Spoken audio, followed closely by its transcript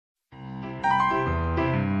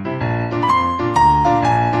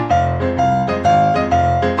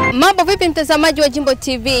Mambo vipi mtazamaji wa Jimbo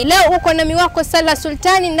TV? Leo uko na miwako Sala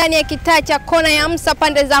Sultani ndani ya kitaa cha kona ya Msa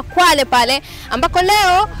pande za Kwale pale, ambako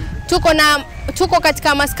leo tuko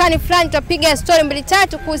katika maskani fulani, tutapiga story mbili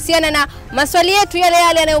tatu kuhusiana na maswali yetu yale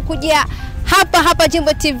yanayokujia hapa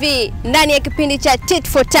Jimbo TV ndani ya kipindi cha Tit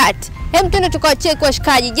for Tat. Hebu twende tukawacheki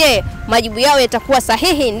washikaji, je, majibu yao yatakuwa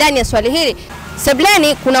sahihi ndani ya swali hili?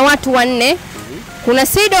 Sebleni kuna watu wanne. Kuna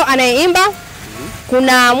Sido anayeimba,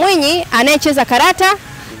 kuna Mwinyi anayecheza karata,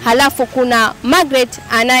 halafu kuna Margaret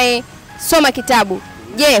anayesoma kitabu.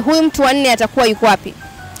 Je, huyu mtu wa nne atakuwa yuko wapi?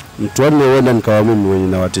 Mtu wa nne huenda nikawa mimi mwenye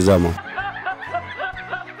nawatazama.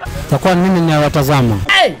 Takuwa mimi ninawatazama.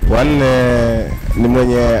 Wa nne ni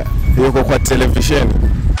mwenye yuko kwa televisheni.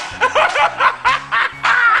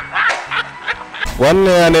 Wa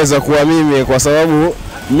nne anaweza kuwa mimi kwa sababu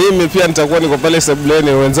mimi pia nitakuwa niko pale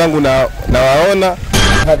sebuleni, wenzangu na waona.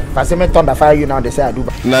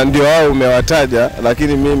 Na ndio wao umewataja,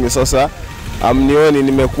 lakini mimi sasa amnioni,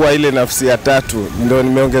 nimekuwa ile nafsi ya tatu, ndio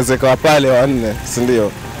nimeongezeka pale wa nne, si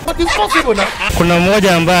ndio? Kuna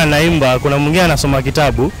mmoja ambaye anaimba, kuna mwingine anasoma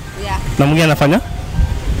kitabu, na mwingine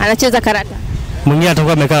anacheza karata. Mwingine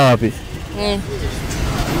atakuwa amekaa wapi?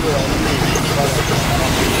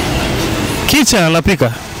 Kitchen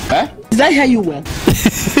anapika. Is that how you went?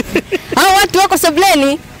 Hao watu wako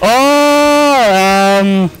sebuleni.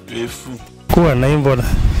 Kuwa naimba.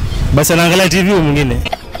 Basi anaangalia TV mwingine.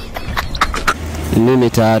 Mimi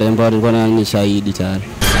tayari ambao nilikuwa ni shahidi tayari.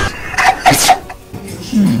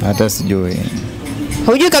 Hata sijui.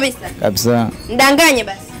 Hujui kabisa? Kabisa. Ndanganye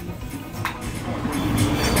basi.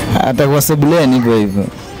 Hata kwa sebuleni hivyo.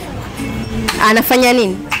 Anafanya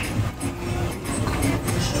nini?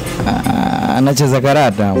 Anacheza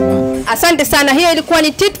karata. Asante sana. Hiyo ilikuwa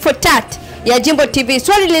ni Tit for Tat ya Jimbo TV.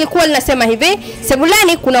 Swali lilikuwa linasema hivi: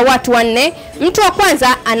 sebuleni kuna watu wanne. Mtu wa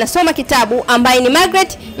kwanza anasoma kitabu ambaye ni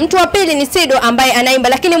Margaret, mtu wa pili ni Sido ambaye anaimba,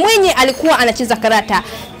 lakini Mwinyi alikuwa anacheza karata.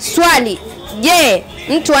 Swali: je,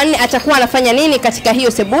 mtu wa nne atakuwa anafanya nini katika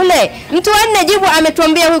hiyo sebule? Mtu wa nne, jibu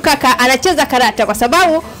ametuambia huyu kaka, anacheza karata kwa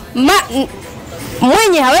sababu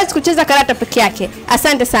Mwinyi hawezi kucheza karata peke yake.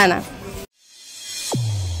 Asante sana.